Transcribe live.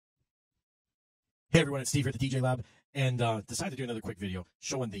Hey everyone, it's Steve here at the DJ Lab, and decided to do another quick video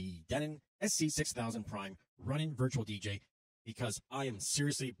showing the Denon SC6000 Prime running virtual DJ because I am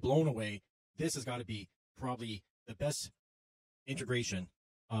seriously blown away. This has got to be probably the best integration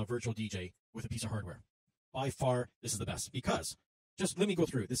of virtual DJ with a piece of hardware. By far, this is the best because just let me go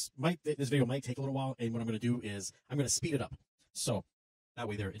through this. This video might take a little while, and what I'm going to do is I'm going to speed it up so that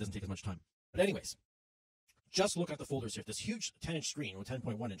way it doesn't take as much time. But anyways, just look at the folders here. This huge 10-inch screen or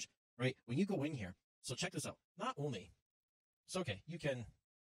 10.1 inch. Right? When you go in here, so check this out. Not only, so okay, you can,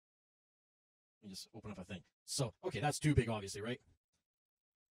 let me just open up a thing. So, okay, that's too big, obviously, right?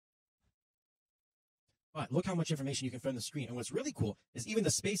 But look how much information you can fit on the screen. And what's really cool is even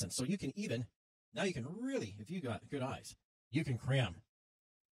the spacing. So you can even, now you can really, if you got good eyes, you can cram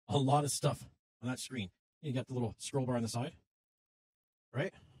a lot of stuff on that screen. You got the little scroll bar on the side,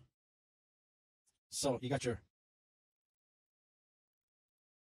 right? So you got your,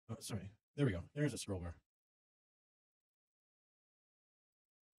 oh, sorry. There we go. There's a scroll bar.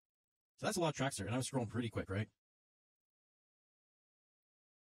 So that's a lot of tracks there, and I was scrolling pretty quick, right?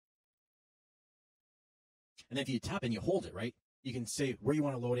 And then if you tap and you hold it, right, you can say where you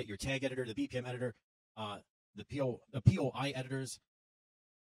want to load it, your tag editor, the BPM editor, the POI editors,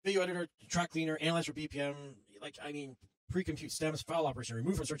 video editor, track cleaner, analyze for BPM, like, I mean, pre-compute stems, file operation,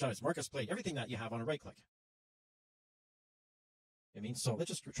 remove from search items, mark as played, everything that you have on a right click. I mean, so let's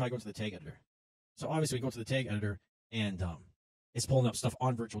just try going to the tag editor. So obviously we go to the tag editor and it's pulling up stuff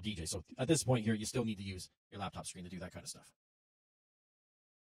on virtual DJ. So at this point here, you still need to use your laptop screen to do that kind of stuff.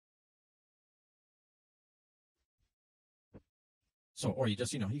 So, or you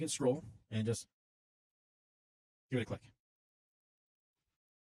just, you can scroll and just give it a click.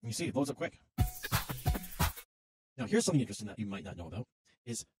 And you see, it loads up quick. Now, here's something interesting that you might not know about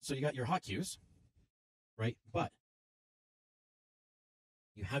is, so you got your hot cues, right? But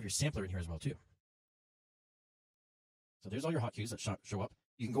you have your sampler in here as well too. So there's all your hot cues that show up.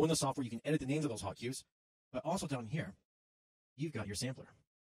 You can go in the software, you can edit the names of those hot cues, but also down here, you've got your sampler.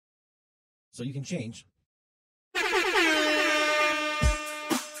 So you can change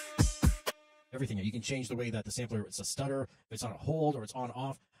everything here. You can change the way that the sampler, it's a stutter, if it's on a hold or it's on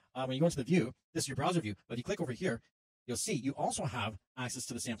off. When you go into the view, this is your browser view, but if you click over here, you'll see you also have access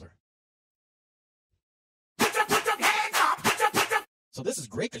to the sampler. So this is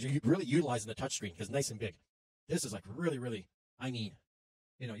great because you're really utilizing the touchscreen because it's nice and big. This is like really, really, I mean,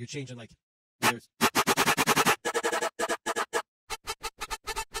 you're changing like,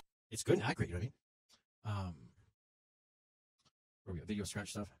 it's good and accurate, you know what I mean? Where we got video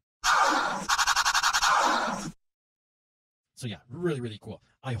scratch stuff. So yeah, really, really cool.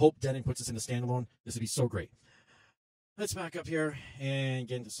 I hope Denon puts this in the standalone. This would be so great. Let's back up here and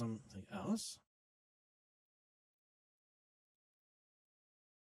get into something else.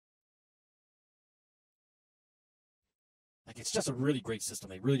 Like, it's just a really great system.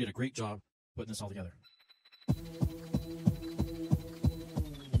 They really did a great job putting this all together.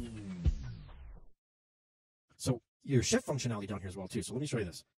 So your shift functionality down here as well too. So let me show you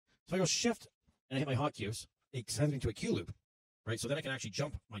this. So I go shift and I hit my hot cues. It sends me to a cue loop, right? So then I can actually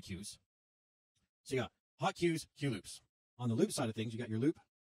jump my cues. So you got hot cues, cue loops. On the loop side of things, you got your loop.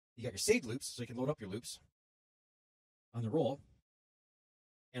 You got your saved loops, so you can load up your loops. On the roll,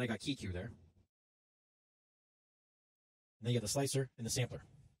 and I got key cue there. And then you got the slicer and the sampler.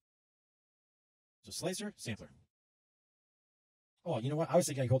 So slicer, sampler. Oh, you know what? I was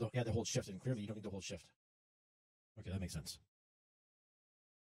thinking you had to hold shift, and clearly you don't need to hold shift. Okay, that makes sense.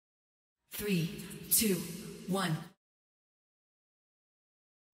 3, 2, 1.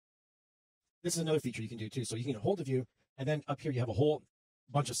 This is another feature you can do too. So you can hold the view, and then up here you have a whole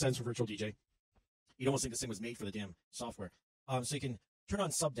bunch of settings for virtual DJ. You'd almost think this thing was made for the damn software. So you can turn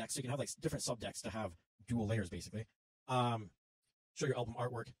on subdecks. So you can have like different subdecks to have dual layers, basically. Show your album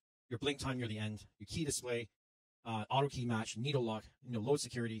artwork, your blink time near the end, your key display, auto key match, needle lock, load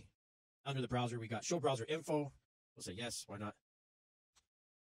security. Under the browser, we got show browser info. We'll say yes, why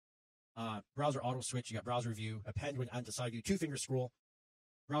not? Browser auto switch, you got browser view, append when add to side view, 2-finger scroll,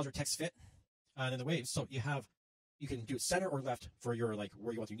 browser text fit, and then the waves. So you can do it center or left for your, like,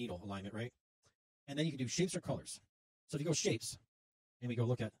 where you want your needle alignment, right? And then you can do shapes or colors. So if you go shapes, and we go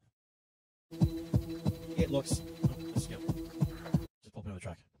look at, it looks, let's go. Just pull up another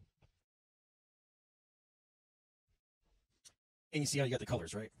track. And you see how you got the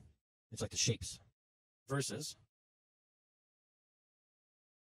colors, right? It's like the shapes versus,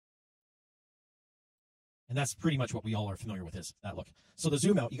 and that's pretty much what we all are familiar with, is that look. So the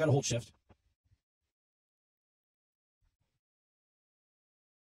zoom out, you got to hold shift.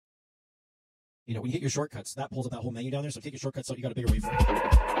 When you hit your shortcuts, that pulls up that whole menu down there. So take your shortcuts out, you got a bigger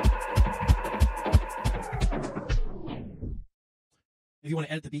waveform. you want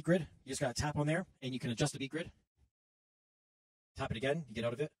to edit the beat grid, you just got to tap on there, and you can adjust the beat grid. Tap it again, you get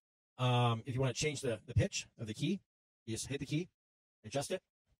out of it. If you want to change the pitch of the key, you just hit the key, adjust it.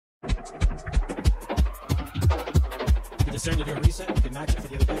 You can discern to do a reset, you can match it for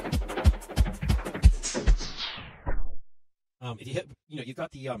the other deck. If you hit, you've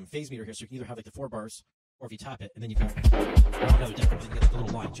got the phase meter here, so you can either have like the 4 bars, or if you tap it, and then you've got another deck, and you get like the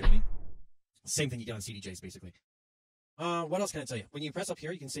little line, you know what I mean? Same thing you get on CDJs, basically. What else can I tell you? When you press up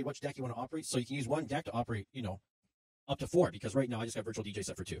here, you can say which deck you want to operate, so you can use one deck to operate, up to 4, because right now I just got Virtual DJ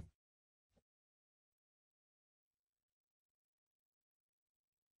set for 2.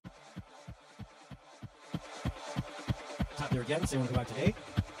 Tap there again, say you want to go back to A.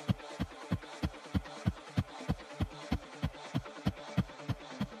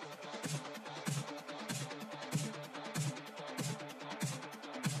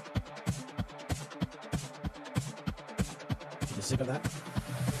 Sick of that?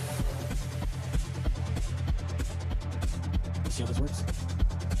 You see how this works?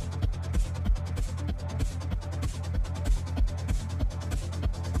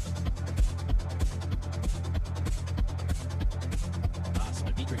 So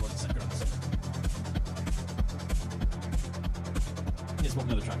my beat grid wasn't set good on this. Here's one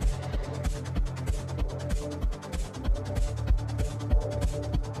another track.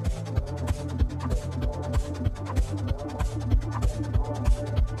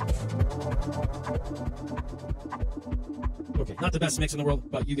 Okay, not the best mix in the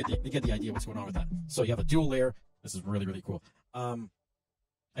world, but you get the idea what's going on with that. So you have a dual layer. This is really, really cool. I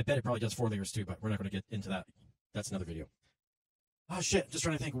bet it probably does 4 layers too, but we're not going to get into that. That's another video. Oh shit, just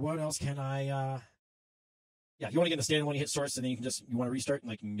trying to think, what else can I, yeah, if you want to get in the stand when you hit source, and then you want to restart, and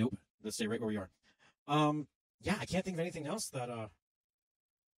like, nope, let's stay right where we are. Yeah, I can't think of anything else that,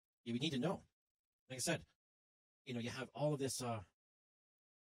 you would need to know. Like I said, you have all of this,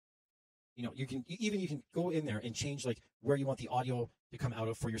 you can go in there and change like where you want the audio to come out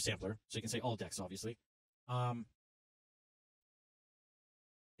of for your sampler. So you can say all decks, obviously.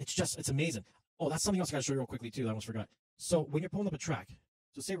 It's amazing. Oh, that's something else I got to show you real quickly too that I almost forgot. So when you're pulling up a track,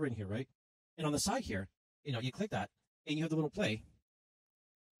 so say we're in here, right? And on the side here, you click that and you have the little play,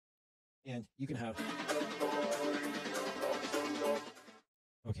 and you can have.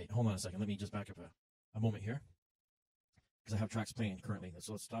 Okay, hold on a second. Let me just back up a moment here, because I have tracks playing currently.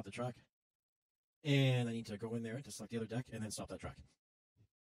 So let's stop the track. And I need to go in there to select the other deck and then stop that track.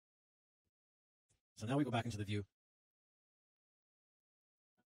 So now we go back into the view.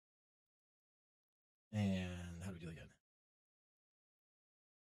 And how do we do that again?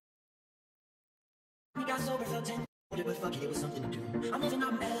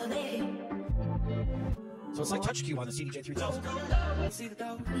 So it's like touch cue on the CDJ3000.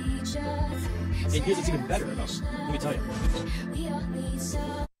 And here's what's even better about it. Let me tell you.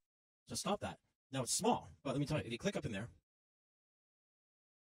 So stop that. Now it's small, but let me tell you, if you click up in there,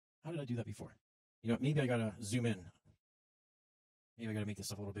 how did I do that before? Maybe I gotta zoom in. Maybe I gotta make this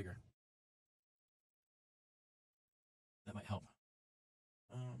stuff a little bigger. That might help.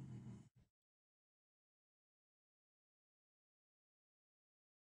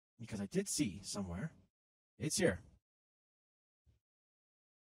 Because I did see somewhere, it's here,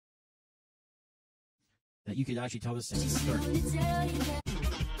 that you could actually tell this thing to start.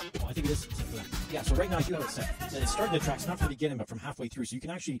 Well, I think it is set for that. Yeah, so right now I do have it set. And it's starting the tracks not from the beginning, but from halfway through. So you can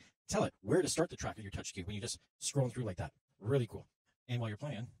actually tell it where to start the track on your touch cue when you're just scrolling through like that. Really cool. And while you're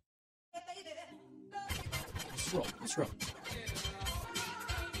playing, scroll.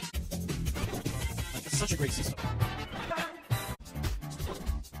 Like, it's such a great system.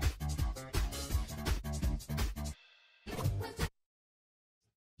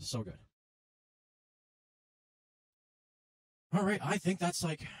 So good. All right, I think that's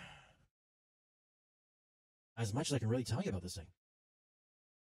like as much as I can really tell you about this thing.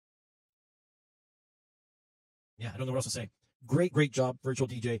 Yeah, I don't know what else to say. Great job, Virtual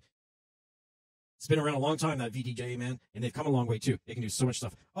DJ. It's been around a long time, that VDJ, man, and they've come a long way too. They can do so much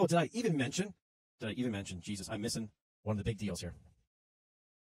stuff. Oh, did I even mention? Jesus, I'm missing one of the big deals here.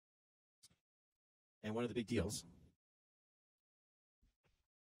 And one of the big deals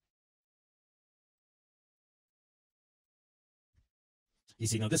you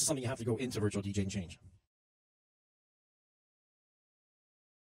see, now this is something you have to go into Virtual DJ and change.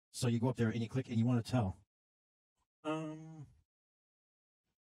 So you go up there and you click and you want to tell.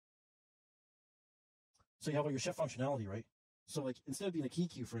 So you have all your shift functionality, right? So like instead of being a key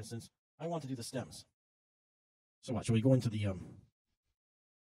cue, for instance, I want to do the stems. So watch, when we go into the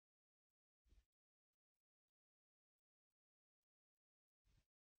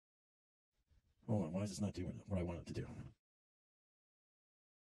hold on, why is this not doing what I want it to do?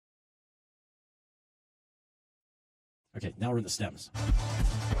 Okay, now we're in the stems.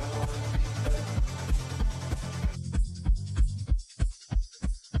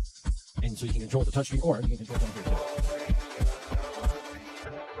 And so you can control the touchscreen, or you can control it down here too.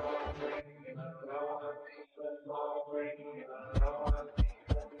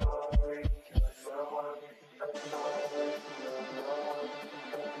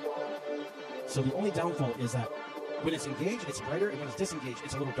 So the only downfall is that when it's engaged, it's brighter, and when it's disengaged,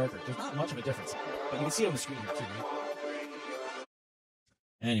 it's a little darker. There's not much of a difference, but you can see it on the screen here too, right?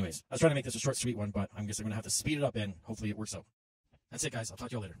 Anyways, I was trying to make this a short, sweet one, but I'm guessing I'm going to have to speed it up, and hopefully it works out. That's it, guys. I'll talk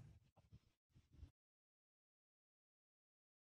to you all later.